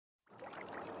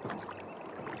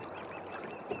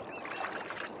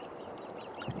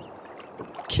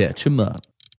Catch 'em up.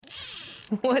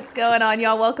 What's going on,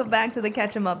 y'all? Welcome back to the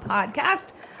Catch 'em Up podcast.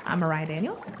 I'm Mariah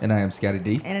Daniels. And I am Scotty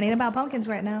D. And it ain't about pumpkins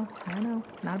right now. I know.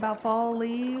 Not about fall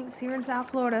leaves here in South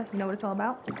Florida. You know what it's all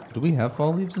about? Do we have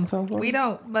fall leaves in South Florida? We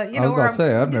don't, but you I know was about to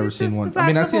say, I've never seen one. I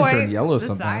mean, I see them turn yellow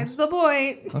sometimes. Besides the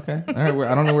point. Okay. All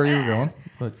right. I don't know where you were going.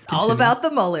 But it's all about the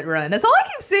Mullet Run. That's all I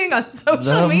keep seeing on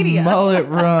social media. Mullet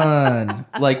Run.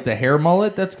 Like the hair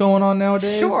mullet that's going on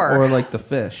nowadays? Sure. Or like the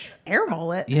fish? Hair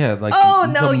mullet? Yeah. Like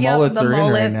the mullets are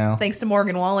mullet. in right now. Thanks to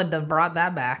Morgan Wallen done brought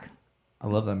that back. I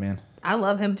love that man. I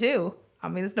love him too. I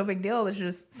mean, it's no big deal. It's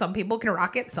just some people can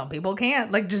rock it, some people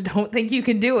can't. Like, just don't think you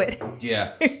can do it.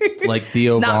 Yeah. Like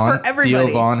Theo Vaughn. Not for everybody.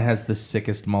 Theo Vaughn has the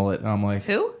sickest mullet. And I'm like,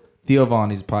 who? Theo Vaughn.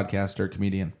 He's a podcaster,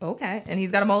 comedian. Okay. And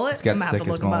he's got a mullet? He's got the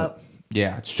sickest mullet.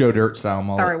 Yeah, it's Joe Dirt style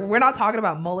mullet. All right, we're not talking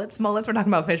about mullets. We're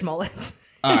talking about fish mullets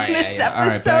in this episode, all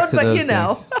right, back to but those you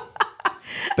know.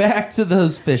 Back to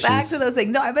those fishes. Back to those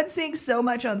things. No, I've been seeing so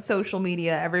much on social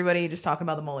media. Everybody just talking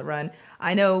about the Mullet Run.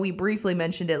 I know we briefly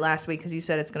mentioned it last week because you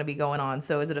said it's going to be going on.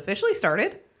 So is it officially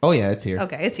started? Oh, yeah, it's here.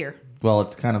 Okay, it's here. Well,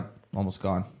 it's kind of almost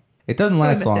gone. It doesn't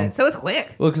last long. So it's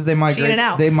quick. Well, because they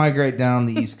migrate down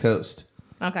the East Coast.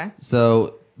 Okay.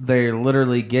 So they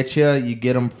literally get you. You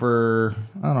get them for,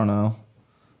 I don't know,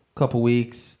 a couple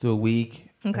weeks to a week.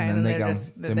 Okay, and then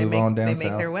they move on down south. They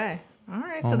make their way. All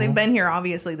right, so they've been here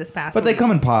obviously this past week. But they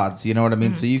come in pods, you know what I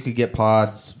mean? Mm-hmm. So you could get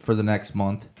pods for the next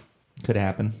month. Could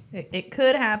happen. It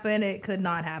could happen. It could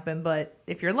not happen. But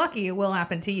if you're lucky, it will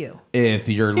happen to you. If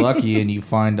you're lucky and you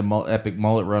find a epic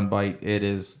mullet run bite, it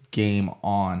is game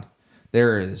on.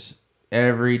 There is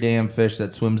every damn fish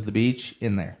that swims the beach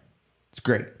in there. It's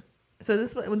great. So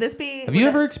would this be? Have you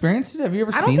ever experienced it? Have you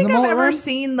ever seen the mullet run? I don't think I've ever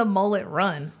seen the mullet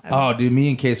run. Oh, dude, me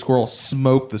and Kay Squirrel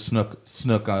smoked the snook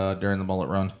during the mullet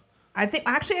run. I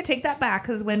take that back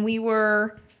because when we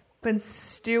were in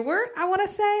Stewart, I want to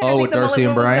say. Oh, I think with the Darcy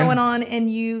and mullet run Brian was going on, and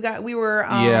we were.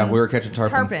 We were catching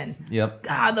tarpon. Yep.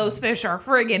 God, those fish are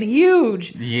friggin'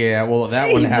 huge. Yeah, well,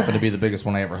 that one happened to be the biggest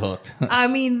one I ever hooked. I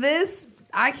mean,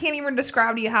 I can't even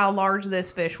describe to you how large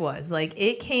this fish was. Like,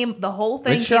 the whole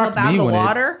thing came up out of the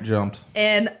water. It jumped.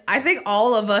 And I think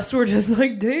all of us were just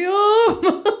like, damn.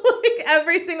 Like,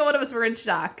 every single one of us were in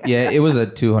shock. Yeah, it was a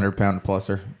 200-pound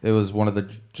pluser. It was one of the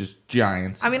just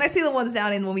giants. I mean, I see the ones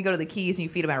down in when we go to the Keys and you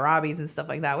feed them at Robbie's and stuff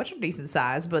like that, which are decent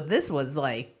size. But this was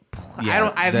like,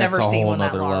 I've never seen one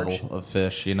that large. That's a whole nother level of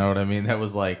fish. You know what I mean? That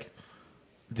was like,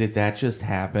 did that just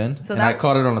happen? I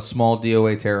caught it on a small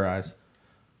DOA terrorize.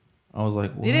 I was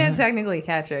like, what? You didn't technically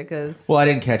catch it because... Well, I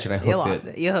didn't catch it. I hooked you lost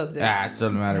it. You hooked it. It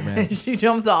doesn't matter, man. She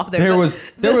jumps off there.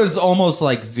 There was almost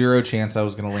like zero chance I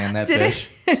was going to land that fish.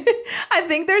 I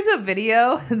think there's a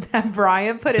video that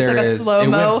Brian put. It's like a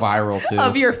slow-mo. It went viral, too.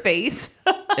 Of your face.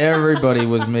 Everybody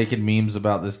was making memes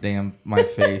about this my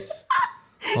face.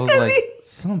 I was like,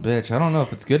 son of a bitch, I don't know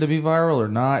if it's good to be viral or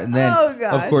not. And then,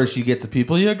 of course, you get the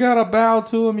people, you got to bow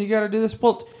to them, you got to do this.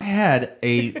 Well, I had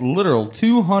a literal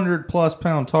 200-plus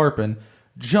pound tarpon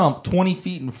jump 20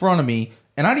 feet in front of me,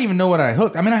 and I didn't even know what I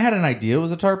hooked. I mean, I had an idea it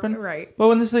was a tarpon. Right. But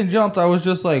when this thing jumped, I was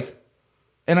just like,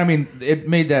 and I mean, it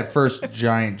made that first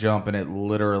giant jump, and it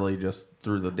literally just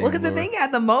threw the damn. Well, because the thing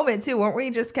at the moment too, weren't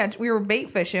we we were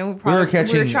bait fishing. We were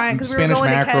catching Spanish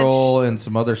mackerel and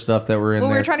some other stuff that were in there.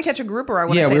 We were trying to catch a grouper. I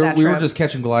want to say we were just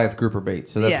catching Goliath grouper bait,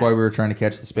 so that's why we were trying to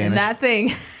catch the Spanish. And that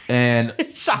thing, and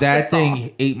that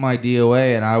thing ate my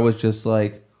DOA, and I was just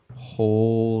like,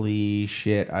 "Holy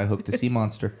shit!" I hooked a sea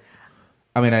monster.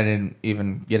 I mean, I didn't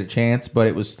even get a chance, but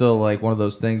it was still like one of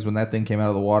those things when that thing came out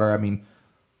of the water. I mean,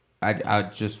 I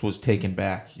just was taken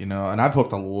back, you know, and I've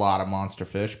hooked a lot of monster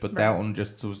fish, but that one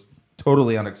just was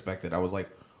totally unexpected. I was like,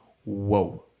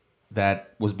 whoa,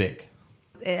 that was big.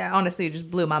 Yeah, honestly, it just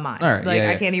blew my mind. All right,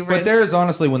 I can't even. But there is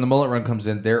honestly, when the mullet run comes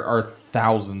in, there are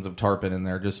thousands of tarpon in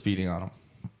there just feeding on them.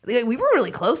 We were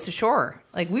really close to shore.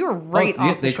 Like, we were right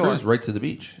off the shore. They cruise right to the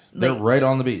beach. They're right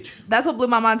on the beach. That's what blew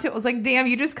my mind, too. It was like, damn,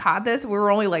 you just caught this. We were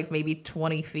only like maybe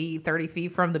 20 feet, 30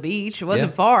 feet from the beach. It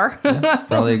wasn't far. Yeah, it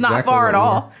was not far at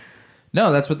all.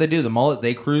 No, that's what they do. The mullet,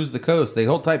 they cruise the coast. They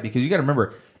hold tight because you got to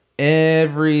remember,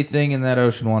 everything in that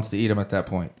ocean wants to eat them at that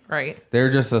point. Right.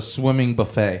 They're just a swimming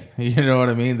buffet. You know what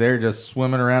I mean? They're just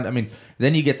swimming around. I mean,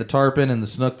 then you get the tarpon and the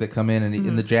snook that come in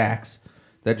and the jacks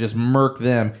that just murk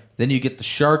them. Then you get the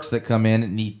sharks that come in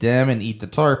and eat them and eat the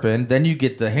tarpon. Then you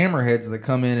get the hammerheads that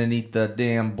come in and eat the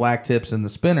damn black tips and the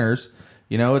spinners.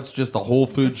 You know, it's just a whole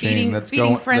food chain that's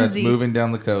moving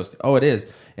down the coast. Oh, it is.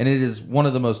 And it is one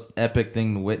of the most epic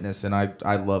things to witness, and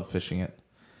I love fishing it.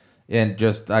 And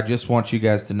I just want you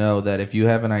guys to know that if you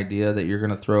have an idea that you're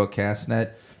going to throw a cast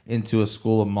net into a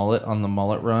school of mullet on the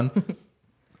Mullet Run,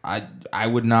 I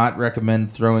would not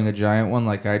recommend throwing a giant one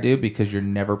like I do because you're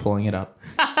never pulling it up.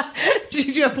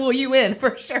 She's gonna pull you in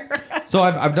for sure. So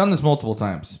I've done this multiple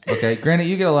times. Okay, granted,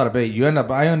 you get a lot of bait.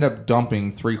 I end up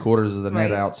dumping 3/4 of the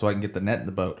net out so I can get the net in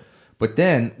the boat. But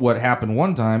then what happened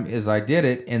one time is I did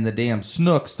it, and the damn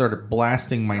snook started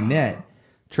blasting my net,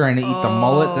 trying to eat the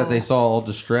mullet that they saw all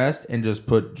distressed, and just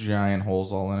put giant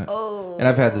holes all in it. And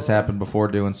I've had this happen before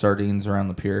doing sardines around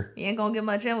the pier. You ain't gonna get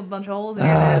much in with a bunch of holes in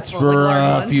your net. That's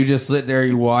rough. You just sit there,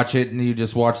 you watch it, and you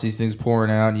just watch these things pouring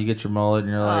out, and you get your mullet,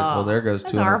 and you're like, well, there goes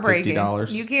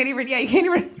 $250. You can't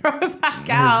even throw it back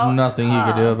out. There's nothing you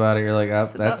can do about it. You're like,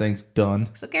 that thing's done.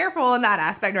 So careful in that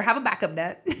aspect, or have a backup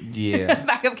net. Yeah.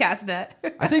 Backup cast net.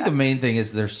 I think the main thing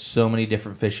is there's so many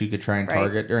different fish you could try and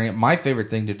target during it. My favorite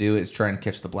thing to do is try and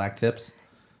catch the black tips.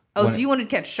 Oh, so you want to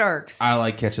catch sharks? I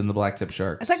like catching the black tip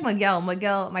sharks. It's like Miguel,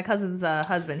 my cousin's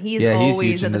husband. He's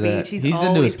always at the beach. He's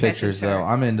into his pictures though.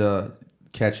 I'm into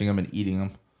catching them and eating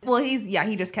them. Well,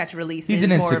 he just catch releases. He's an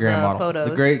Instagram model. Photos.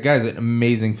 The great guy's an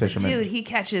amazing fisherman. Dude, he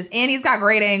catches, and he's got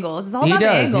great angles. It's all he about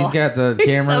does. the angle. He's got the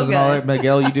cameras and all that.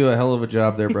 Miguel, you do a hell of a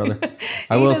job there, brother.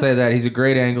 I will say that he's a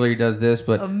great angler. He does this,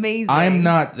 but amazing. I'm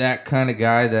not that kind of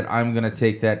guy that I'm gonna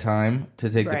take that time to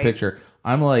take the picture.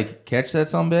 I'm like, catch that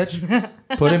sumbitch,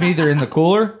 put him either in the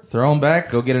cooler, throw him back,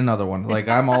 go get another one. Like,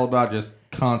 I'm all about just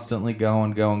constantly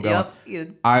going.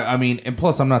 Yep. I mean, and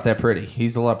plus I'm not that pretty.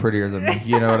 He's a lot prettier than me.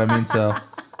 You know what I mean? So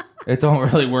it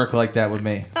don't really work like that with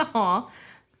me. Aw.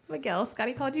 Miguel,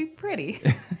 Scotty called you pretty.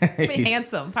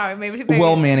 Handsome. Probably maybe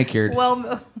well manicured.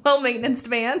 Well maintenance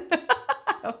man.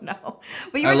 I don't know.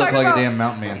 But I look like a damn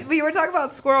mountain man. But you were talking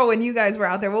about squirrel when you guys were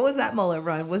out there. What was that mullet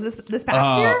run? Was this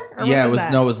past year? Or yeah,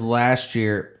 it was last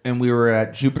year, and we were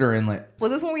at Jupiter Inlet.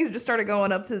 Was this when we just started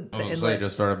going up to the inlet? I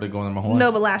just started going my whole life.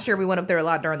 No, but last year we went up there a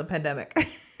lot during the pandemic.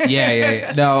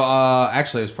 Yeah. No,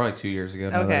 actually, it was probably 2 years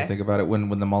ago. Now that I think about it, when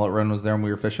the mullet run was there and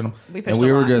we were fishing them,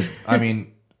 we were just. I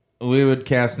mean, we would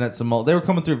cast net some mullet. They were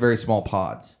coming through very small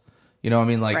pods. You know, what I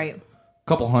mean, like a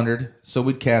couple hundred. So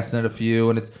we'd cast net a few,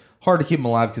 and it's hard to keep them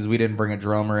alive because we didn't bring a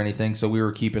drum or anything. So we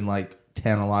were keeping like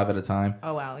 10 alive at a time.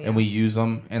 Oh, wow. Yeah. And we use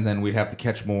them, and then we'd have to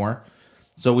catch more.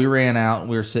 So we ran out, and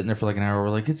we were sitting there for like an hour. We're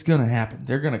like, it's going to happen.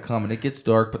 They're going to come, and it gets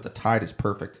dark, but the tide is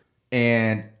perfect.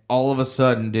 And all of a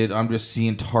sudden, dude, I'm just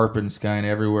seeing tarpon skying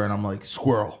everywhere, and I'm like,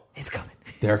 squirrel. It's coming.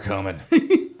 They're coming.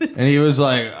 And he was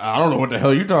like, I don't know what the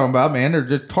hell you're talking about, man. They're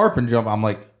just tarpon jump. I'm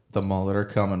like, the mullet are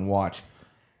coming. Watch.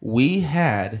 We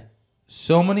had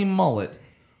so many mullet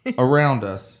around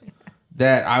us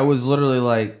that I was literally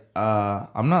like,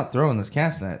 I'm not throwing this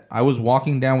cast net. I was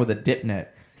walking down with a dip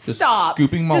net, just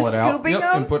scooping mullet out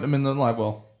and putting them in the live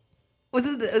well. Was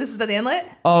this is the inlet?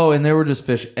 Oh, and there were just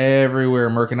fish everywhere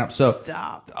murking up. So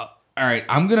stop. All right,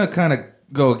 I'm gonna kind of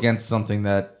go against something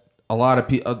that a lot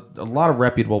of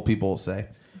reputable people will say.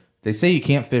 They say you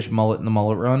can't fish mullet in the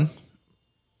mullet run,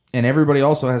 and everybody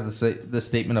also has the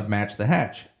statement of match the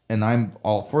hatch, and I'm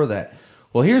all for that.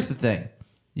 Well, here's the thing.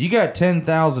 You got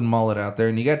 10,000 mullet out there,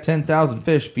 and you got 10,000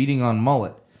 fish feeding on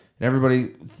mullet. And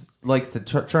everybody likes to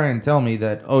try and tell me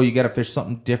that, oh, you got to fish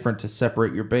something different to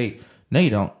separate your bait. No, you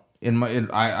don't.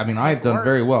 I mean, I've done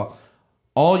very well.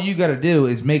 All you got to do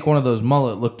is make one of those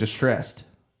mullet look distressed,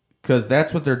 because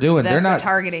that's what they're doing. They're not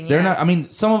targeting. They're not. I mean,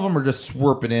 some of them are just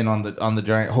swirping in on the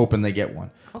giant, hoping they get one.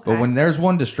 Okay. But when there's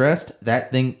one distressed,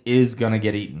 that thing is gonna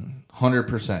get eaten,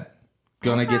 100%.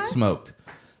 Gonna get smoked.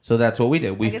 So that's what we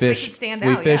do. We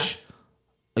fish.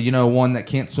 You know, one that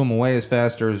can't swim away as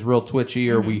fast or is real twitchy,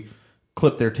 or we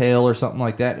clip their tail or something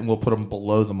like that, and we'll put them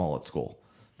below the mullet school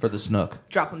for the snook.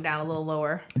 Drop them down a little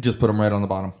lower. Just put them right on the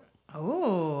bottom.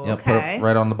 Oh, okay. Put them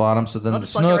right on the bottom. So then the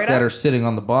snook that are sitting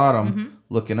on the bottom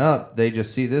looking up, they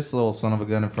just see this little son of a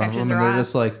gun in front of them, and they're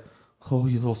just like, oh,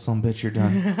 you little son of a bitch, you're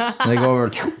done. And they go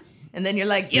over, and then you're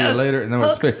like, see you later. And then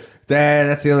it's fish.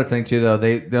 That's the other thing too, though.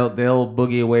 They'll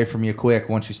boogie away from you quick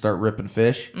once you start ripping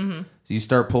fish. So you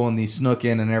start pulling these snook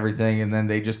in and everything, and then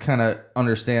they just kind of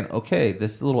understand, okay,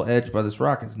 this little edge by this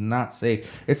rock is not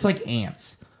safe. It's like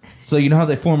ants. So you know how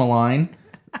they form a line,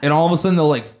 and all of a sudden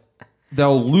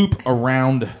they'll loop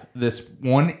around this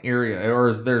one area,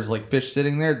 or there's like fish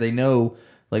sitting there. They know,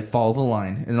 like, follow the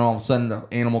line, and then all of a sudden the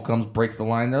animal comes, breaks the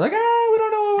line. They're like, we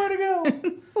don't know where to go.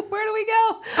 Where do we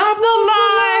go? I've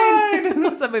lost the line.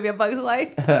 What's that movie? A Bug's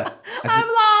Life? I'm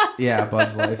lost. Yeah,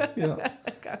 Bug's Life. Yeah.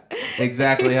 Okay.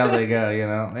 Exactly how they go, you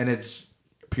know. And it's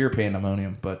pure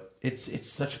pandemonium, but it's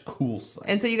such a cool sight.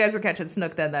 And so you guys were catching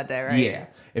snook then that day, right? Yeah.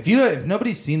 If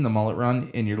nobody's seen the Mullet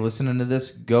Run and you're listening to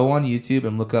this, go on YouTube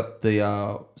and look up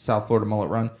the South Florida Mullet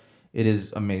Run. It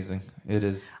is amazing. It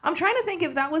is. I'm trying to think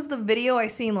if that was the video I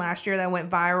seen last year that went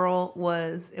viral.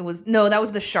 That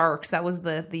was the sharks. That was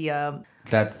the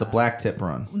That's the black tip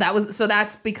run.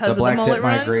 That's because The of the black mullet tip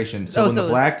run? migration. So when the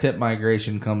black tip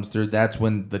migration comes through, that's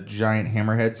when the giant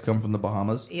hammerheads come from the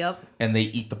Bahamas. Yep. And they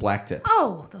eat the black tips.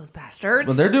 Oh, those bastards.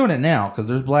 Well, they're doing it now because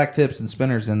there's black tips and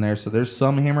spinners in there. So there's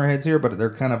some hammerheads here, but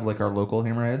they're kind of like our local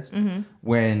hammerheads. Mm-hmm.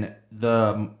 When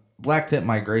the black tip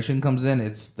migration comes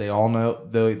in, they all know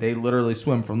they literally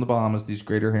swim from the Bahamas, these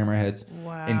greater hammerheads,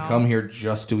 and come here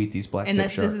just to eat these black tip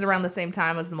sharks. And this is around the same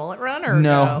time as the mullet run, or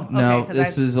no? Okay,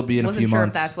 this will be in a few months. Wasn't sure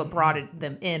if that's what brought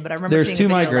them in, but I remember there's seeing two a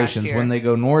video migrations, last year. when they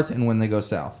go north and when they go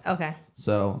south. Okay.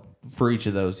 So for each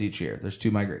of those each year, there's 2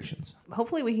 migrations.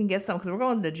 Hopefully we can get some because we're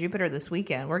going to Jupiter this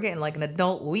weekend. We're getting like an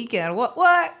adult weekend. What?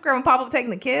 Grandma and Papa taking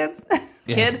the kids?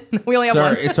 Kid? We only have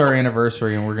one. It's our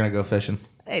anniversary and we're gonna go fishing.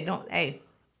 Hey.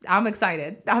 I'm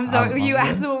excited. You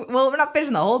asked. Well, we're not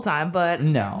fishing the whole time, but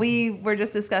no, we were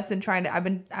just discussing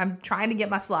I'm trying to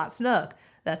get my slot snook.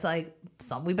 That's like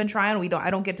something we've been trying. I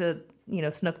don't get to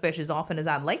snook fish as often as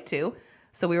I'd like to.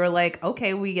 So we were like,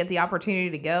 okay, we get the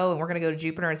opportunity to go, and we're gonna go to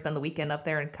Jupiter and spend the weekend up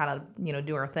there and kind of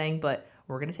do our thing. But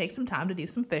we're gonna take some time to do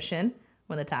some fishing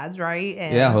when the tide's right.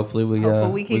 And hopefully we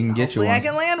can get you one. I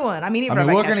can land one. I mean,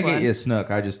 we're gonna get you a snook.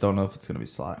 I just don't know if it's gonna be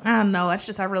slot. I don't know. It's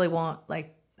just I really want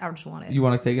I just want it. You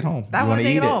want to take it home? I want to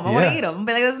take it home. I want to eat them.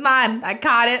 But this is mine. I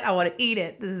caught it. I want to eat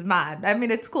it. This is mine. I mean,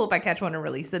 it's cool if I catch one and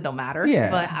release it. Don't matter. Yeah.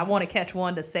 But I want to catch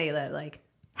one to say that, like,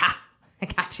 ha, I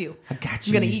got you. I got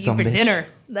you. I'm going to eat you for dinner.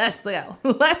 Let's go.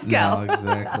 Let's go. No,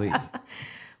 exactly. But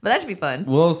that should be fun.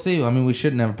 We'll see. I mean, we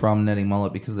shouldn't have a problem netting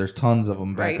mullet because there's tons of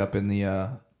them back up in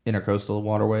the intercoastal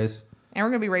waterways. And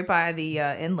we're going to be right by the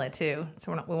inlet, too.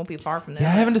 So we won't be far from there. Yeah,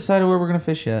 I haven't decided where we're going to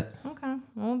fish yet. Okay.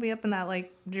 We'll be up in that,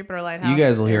 like, Jupiter Lighthouse. You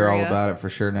guys will hear area. all about it for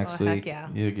sure next week. Heck yeah.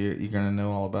 You're going to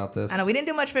know all about this. I know. We didn't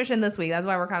do much fishing this week. That's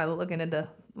why we're kind of looking into...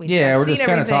 we're just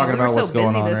kind of talking about what's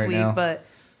going on right now. But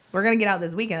we're going to get out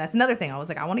this weekend. That's another thing. I was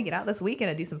like, I want to get out this weekend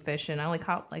and do some fishing. I only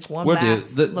caught, like, one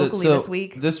bass locally this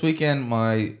week. This weekend,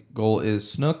 my goal is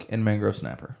snook and mangrove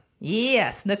snapper.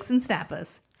 Yeah, snooks and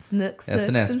snappers. Snooks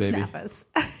and baby. snappers.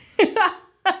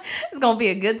 It's going to be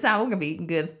a good time. We're going to be eating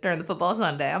good during the football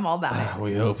Sunday. I'm all about it.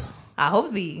 We hope. I hope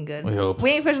to be eating good. We hope.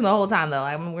 We ain't fishing the whole time, though.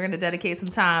 We're going to dedicate some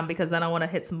time because then I want to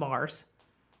hit some bars.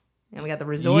 And we got the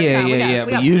resort time. Yeah.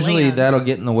 But usually that'll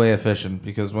get in the way of fishing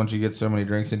because once you get so many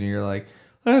drinks in you, you're like,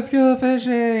 let's go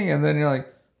fishing. And then you're like,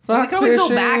 fuck fishing. We can always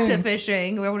go back to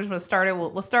fishing. We're just going to start it.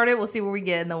 We'll start it. We'll see where we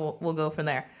get, and then we'll go from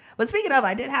there. But speaking of,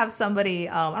 I did have somebody,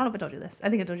 I don't know if I told you this. I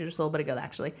think I told you just a little bit ago,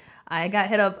 actually. I got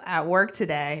hit up at work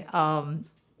today.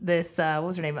 What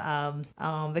was her name?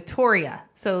 Victoria.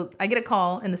 So I get a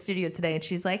call in the studio today, and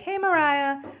she's like, hey,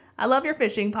 Mariah, I love your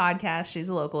fishing podcast. She's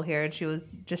a local here, and she was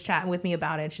just chatting with me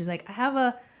about it. And she's like, I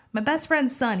have my best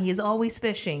friend's son. He is always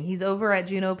fishing. He's over at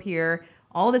Juneau Pier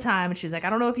all the time. And she's like, I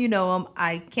don't know if you know him.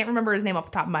 I can't remember his name off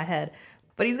the top of my head.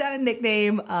 But he's got a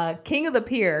nickname, King of the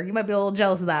Pier. You might be a little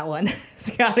jealous of that one,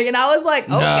 Scotty. And I was like,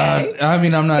 okay. I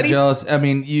mean, I'm not jealous. I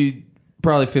mean, you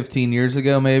probably 15 years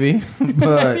ago, maybe.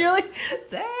 But you're like,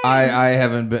 dang. I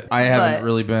haven't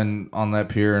really been on that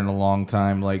pier in a long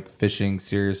time, like fishing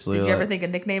seriously. Did you ever think of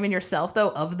nicknaming yourself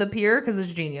though of the pier? Because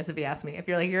it's genius if you ask me. If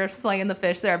you're like you're slaying the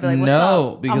fish there, I'd be like, what's up?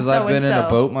 No, because I've been in a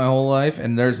boat my whole life,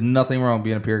 and there's nothing wrong with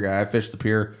being a pier guy. I fished the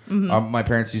pier. Mm-hmm. My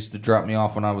parents used to drop me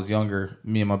off when I was younger,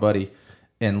 me and my buddy,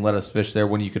 and let us fish there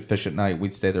when you could fish at night.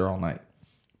 We'd stay there all night.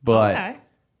 But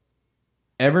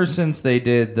ever since they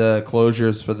did the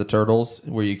closures for the turtles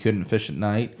where you couldn't fish at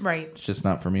night, it's just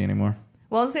not for me anymore.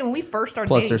 Well, I was saying when we first started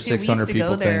dating, there's 600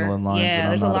 people tangling lines. Yeah,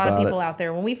 there's a lot of people out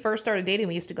there. When we first started dating,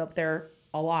 we used to go up there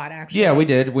a lot, actually. Yeah, we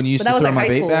did. When you used to throw my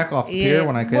bait back off the pier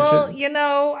when I catch it.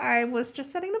 Well, I was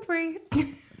just setting the pre.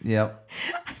 Yep.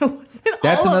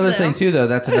 That's another thing, too, though.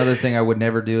 That's another thing I would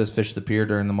never do is fish the pier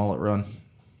during the Mullet Run.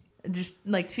 Just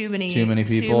like too many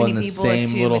people in the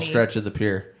same little stretch of the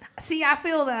pier. See, I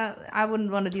feel that I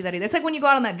wouldn't want to do that either. It's like when you go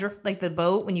out on that drift, like the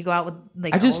boat, when you go out with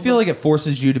like. I just feel like it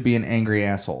forces you to be an angry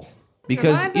asshole.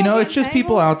 Because, it's just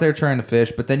people out there trying to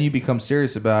fish, but then you become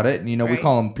serious about it. And, we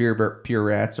call them pier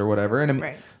rats or whatever. And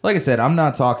like I said, I'm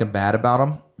not talking bad about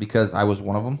them because I was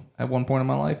one of them at one point in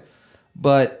my life.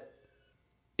 But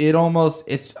I don't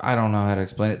know how to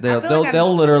explain it.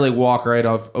 They'll literally walk right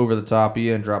over the top of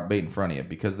you and drop bait in front of you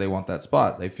because they want that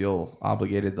spot. They feel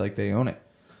obligated like they own it.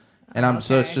 And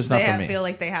so it's just not for me. They feel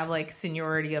like they have like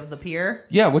seniority of the pier.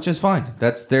 Yeah, which is fine.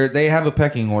 They have a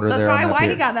pecking order so there. That's probably why pier.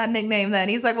 he got that nickname then.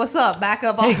 He's like, what's up? Back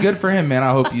up. Hey, good for him, man.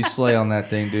 I hope you slay on that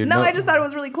thing, dude. No, I just thought it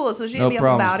was really cool. So she hit me up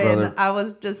about brother. it. And I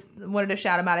was just wanted to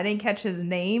shout him out. I didn't catch his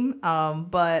name,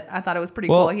 but I thought it was pretty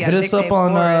well, cool. He had hit a us up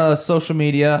nickname on social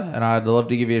media, and I'd love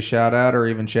to give you a shout out or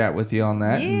even chat with you on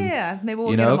that. Yeah, and, maybe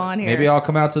we'll get him on here. Maybe I'll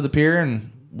come out to the pier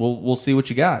and we'll see what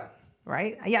you got.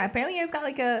 Right? Yeah, apparently he's got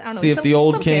like a, I don't know. See if the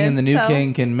old king and the new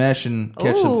king can mesh and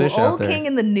catch some fish out there. Old king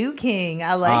and the new king.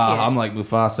 I like it. I'm like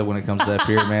Mufasa when it comes to that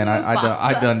pier, man.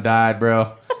 I done died,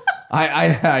 bro.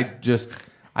 I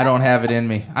don't have it in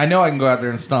me. I know I can go out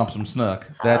there and stomp some snook.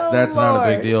 That's not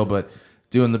a big deal, but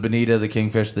doing the bonita, the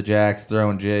kingfish, the jacks,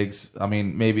 throwing jigs. I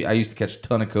mean, maybe I used to catch a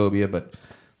ton of cobia, but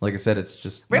like I said, it's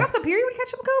just right off the pier. You would catch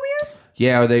some cobias?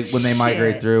 Yeah, when they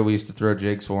migrate through, we used to throw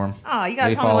jigs for them. Oh, you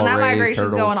gotta tell me when that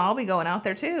migration's going. I'll be going out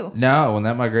there too. No, when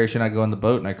that migration, I go on the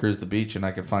boat and I cruise the beach and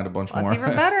I can find a bunch more. That's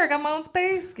even better. I got my own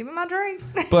space. Give me my drink.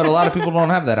 But a lot of people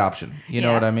don't have that option. You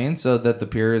know what I mean? So that the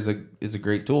pier is a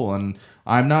great tool. And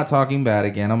I'm not talking bad.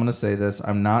 Again, I'm going to say this.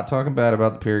 I'm not talking bad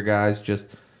about the pier guys. Just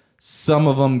some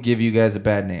of them give you guys a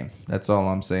bad name. That's all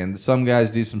I'm saying. Some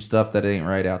guys do some stuff that ain't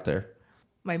right out there.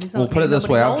 Maybe we'll put it this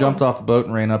way. I've jumped off a boat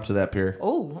and ran up to that pier.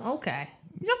 Oh, okay.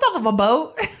 You jumped off of a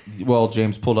boat? Well,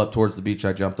 James pulled up towards the beach.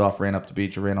 I jumped off, ran up the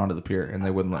beach, and ran onto the pier, and they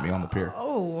wouldn't let me on the pier.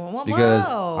 Oh, because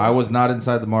I was not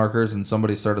inside the markers, and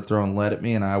somebody started throwing lead at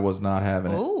me, and I was not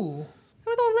having it. Oh,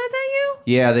 they were throwing lead at you?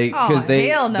 Yeah, they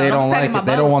don't like it.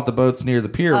 They don't want the boats near the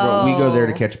pier, but we go there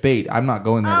to catch bait. I'm not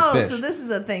going there to fish. So this is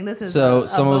a thing. This is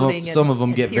some of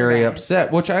them get very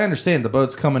upset, which I understand. The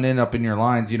boat's coming in up in your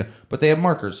lines, but they have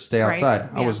markers. Stay outside. Right.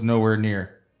 Yeah. I was nowhere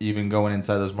near even going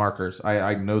inside those markers.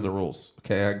 I know the rules.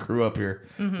 Okay, I grew up here.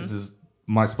 Mm-hmm. This is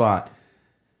my spot.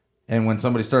 And when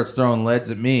somebody starts throwing leads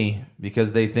at me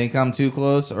because they think I'm too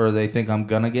close or they think I'm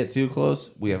gonna get too close,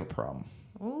 we have a problem.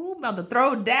 About to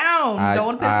throw down. Don't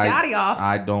want to piss Scotty off.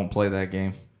 I don't play that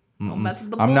game. Don't mess with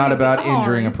the I'm not about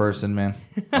injuring a person, man.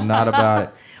 I'm not about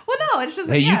it. Well, no, it's just.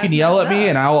 Hey, you can yell at me,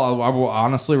 and I will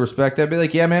honestly respect that. Be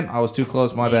like, yeah, man, I was too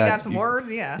close. My bad. You got some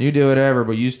words, yeah. You do whatever,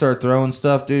 but you start throwing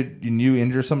stuff, dude, and you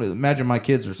injure somebody. Imagine my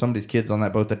kids or somebody's kids on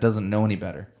that boat that doesn't know any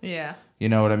better. Yeah. You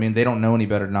know what I mean? They don't know any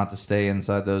better not to stay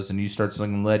inside those, and you start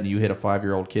slinging lead, and you hit a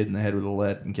 5-year-old kid in the head with a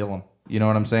lead and kill him. You know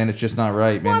what I'm saying? It's just not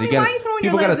right, man. Well, why are you throwing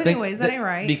your legs anyways? That ain't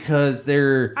right. Because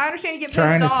they're I understand you get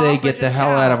trying to off, say, get the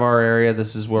hell out of our area.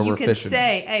 This is where we're fishing. You can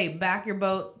say, hey, back your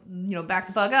boat, back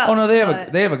the fuck up. Oh, no, they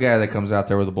have a guy that comes out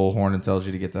there with a bullhorn and tells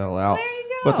you to get the hell out. There you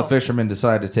go. But the fishermen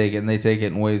decide to take it, and they take it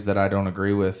in ways that I don't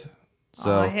agree with.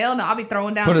 So, hell no. I'll be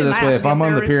throwing down put it this way. If I'm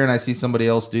on the pier and I see somebody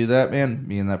else do that, man,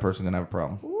 me and that person are going to have a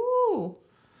problem. Ooh.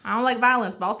 I don't like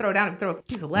violence, but I'll throw down if you throw a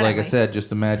piece of lead at me. Like I said,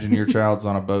 just imagine your child's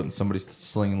on a boat and somebody's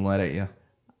slinging lead at you.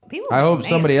 I hope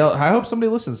somebody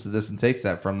listens to this and takes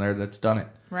that from there that's done it.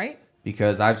 Right.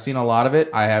 Because I've seen a lot of it.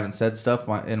 I haven't said stuff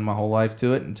in my whole life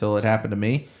to it until it happened to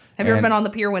me. Have you ever been on the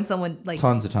pier when someone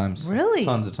tons of times. Really?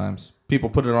 Tons of times.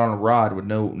 People put it on a rod with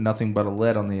nothing but a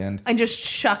lead on the end. And just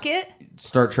chuck it?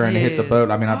 Start trying to hit the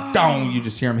boat. I mean, you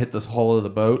just hear them hit this hole of the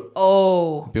boat.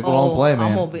 Oh. People don't play,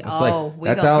 man.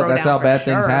 That's how bad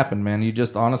things happen, man. You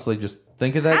just honestly just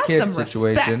think of that kid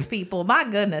situation. Respect, people. My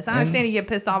goodness, I understand you get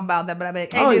pissed off about that, but I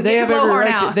mean, they have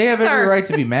every right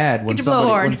to be mad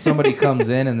when somebody comes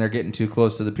in and they're getting too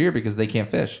close to the pier because they can't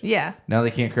fish. Yeah. Now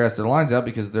they can't cross their lines out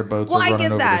because their boats are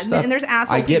running over their stuff. And there's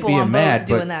asshole people on boats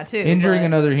doing that too. Injuring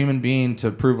another human being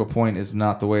to prove a point is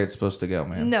not the way it's supposed to go,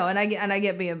 man. No, and I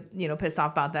get being pissed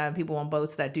off about that. And people on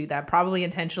boats that do that probably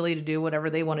intentionally to do whatever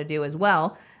they want to do as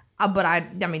well. But I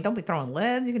mean, don't be throwing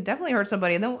leads. You can definitely hurt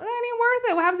somebody, and then that ain't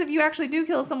worth it. What happens if you actually do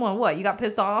kill someone? What, you got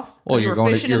pissed off? Well, you're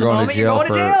going to jail. You're going to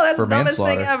jail. That's the dumbest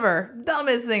thing ever.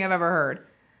 Dumbest thing I've ever heard.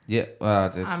 Yeah,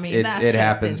 it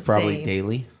happens insane. Probably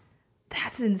daily.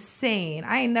 That's insane.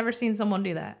 I ain't never seen someone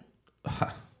do that.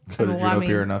 Go to Juno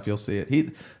Pier enough, you'll see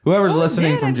it. Whoever's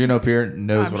listening from Juno Pier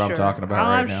knows what I'm talking about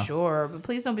right now. I'm sure, but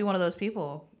please don't be one of those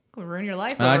people who ruin your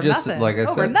life over nothing. Like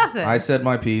I said, I said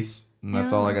my piece. And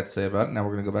that's all I got to say about it. Now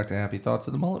we're going to go back to Happy Thoughts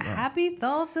of the Mullet Run. Happy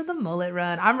Thoughts of the Mullet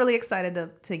Run. I'm really excited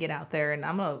to get out there, and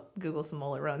I'm going to Google some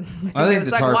Mullet Run. I think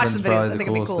the tarpon's probably the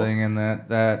coolest thing in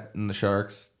that and the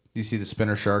sharks. You see the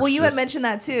spinner sharks. Well, you had mentioned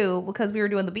that too because we were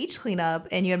doing the beach cleanup,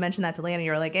 and you had mentioned that to Landon.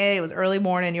 You were like, "Hey, it was early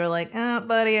morning." You were like,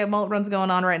 "Buddy, a mullet run's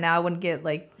going on right now. I wouldn't get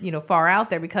far out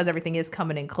there because everything is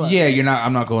coming in close." Yeah, you're not.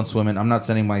 I'm not going swimming. I'm not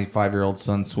sending my 5-year-old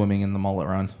son swimming in the mullet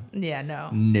run. Yeah, no.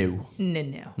 No.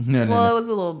 Well, it was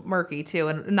a little murky too,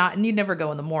 and you'd never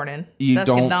go in the morning. You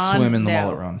don't swim in the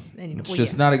mullet run. It's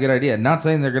just not a good idea. Not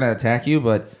saying they're going to attack you,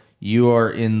 but you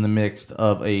are in the midst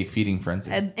of a feeding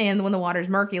frenzy. And when the water's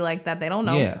murky like that, they don't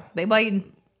know. Yeah. They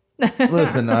biting.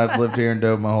 Listen, I've lived here in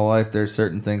Dover my whole life. There's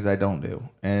certain things I don't do,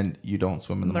 and you don't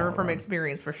swim in the Learn Mullet from Run.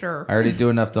 experience for sure. I already do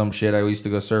enough dumb shit. I used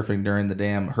to go surfing during the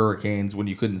damn hurricanes when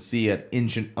you couldn't see an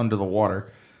inch under the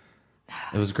water.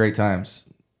 It was great times.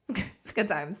 It's good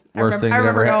times. Worst thing that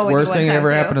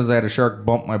ever happened is I had a shark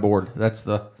bump my board. That's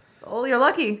the you're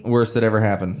lucky. worst that ever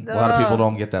happened. A lot of people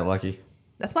don't get that lucky.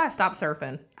 That's why I stopped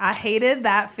surfing. I hated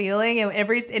that feeling, and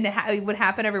it would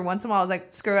happen every once in a while. I was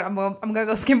like, screw it, I'm gonna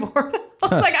go skimboard. I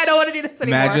was like, I don't want to do this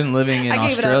anymore. Imagine living in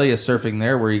Australia surfing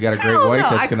there, where you got a great white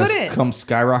that's gonna come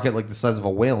skyrocket like the size of a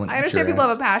whale. I understand people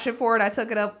have a passion for it. I took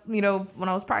it up, when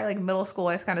I was probably like middle school.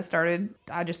 I just kind of started.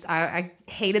 I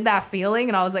hated that feeling,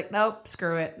 and I was like, nope,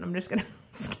 screw it. I'm just gonna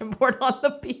skimboard on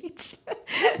the beach.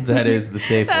 That is the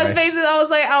safe way. That's basically. I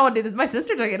was like, I don't want to do this. My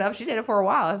sister took it up. She did it for a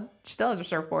while. She still has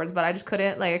her surfboards, but I just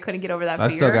couldn't. I couldn't get over that fear. I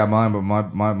still got mine, but my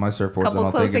surfboards. Couple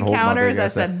close encounters. I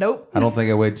said nope. I don't think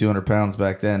I weighed 200 pounds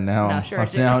back then. Now I'm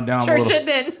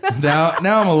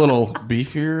now I'm a little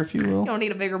beefier, if you will. You don't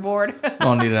need a bigger board. I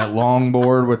don't need that long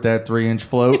board with that 3-inch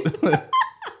float.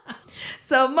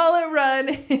 So Mullet Run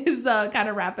is kind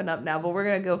of wrapping up now, but we're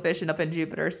gonna go fishing up in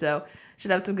Jupiter. So should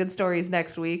have some good stories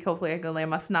next week. Hopefully I can land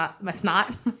my slot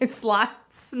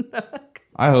snook.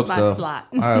 I hope so. Slot.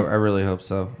 I really hope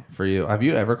so for you. Have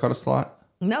you ever caught a slot?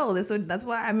 No, that's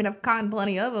why. I mean, I've caught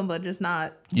plenty of them, but just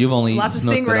not. You've only lots of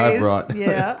snook stingrays. That I brought.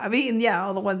 Yeah, I've eaten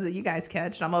all the ones that you guys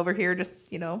catch. And I'm over here just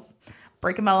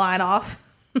breaking my line off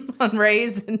on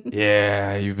rays.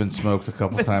 Yeah, you've been smoked a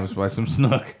couple times by some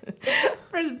snook.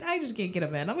 I just can't get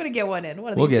them in. I'm gonna get one in.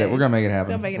 We'll get it. We're gonna make it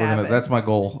happen. Happen. That's my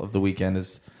goal of the weekend.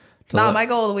 My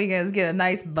goal of the weekend is get a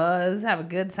nice buzz, have a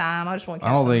good time. I just want to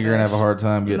catch I don't think you're fish. going to have a hard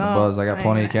time getting a buzz. I got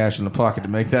plenty of cash in the pocket to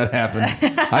make that happen.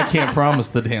 I can't promise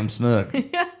the damn snook.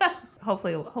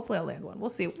 Hopefully I'll land one. We'll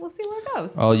see where it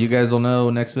goes. Oh, you guys will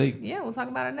know next week. Yeah, we'll talk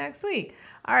about it next week.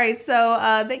 All right, so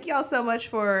thank you all so much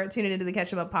for tuning into the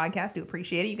Catch 'em Up podcast. Do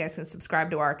appreciate it. You guys can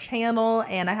subscribe to our channel,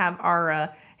 and I have our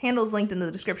handles linked in the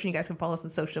description. You guys can follow us on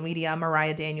social media. I'm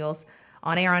Mariah Daniels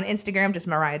on air on Instagram, just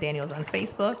Mariah Daniels on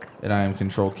Facebook. And I am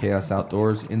Controlled Chaos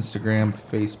Outdoors, Instagram,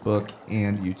 Facebook,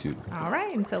 and YouTube. All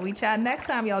right, until we chat next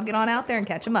time, y'all get on out there and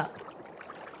catch 'em up.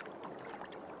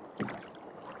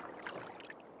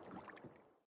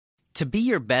 To be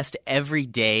your best every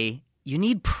day, you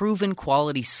need proven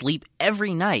quality sleep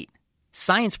every night.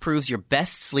 Science proves your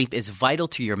best sleep is vital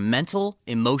to your mental,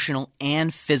 emotional,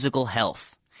 and physical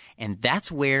health. And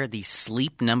that's where the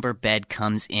Sleep Number bed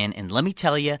comes in. And let me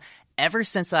tell you, ever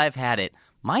since I've had it,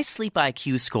 my sleep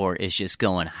IQ score is just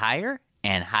going higher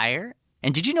and higher.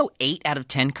 And did you know 8 out of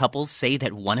 10 couples say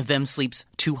that one of them sleeps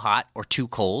too hot or too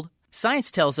cold? Science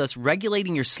tells us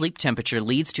regulating your sleep temperature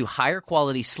leads to higher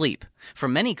quality sleep. For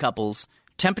many couples,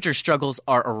 temperature struggles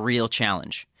are a real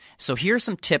challenge. So here are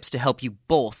some tips to help you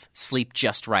both sleep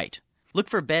just right. Look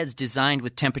for beds designed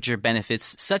with temperature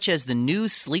benefits, such as the new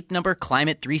Sleep Number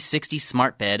Climate 360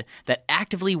 Smart Bed that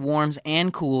actively warms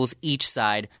and cools each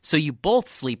side so you both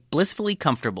sleep blissfully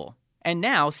comfortable. And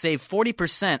now save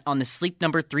 40% on the Sleep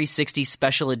Number 360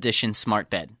 Special Edition Smart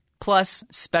Bed, plus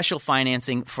special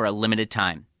financing for a limited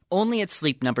time. Only at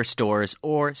Sleep Number stores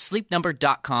or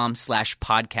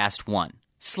sleepnumber.com/podcast1.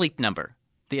 Sleep Number,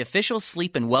 the official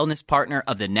sleep and wellness partner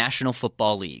of the National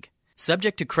Football League.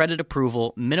 Subject to credit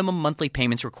approval, minimum monthly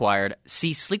payments required.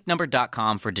 See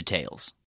sleepnumber.com for details.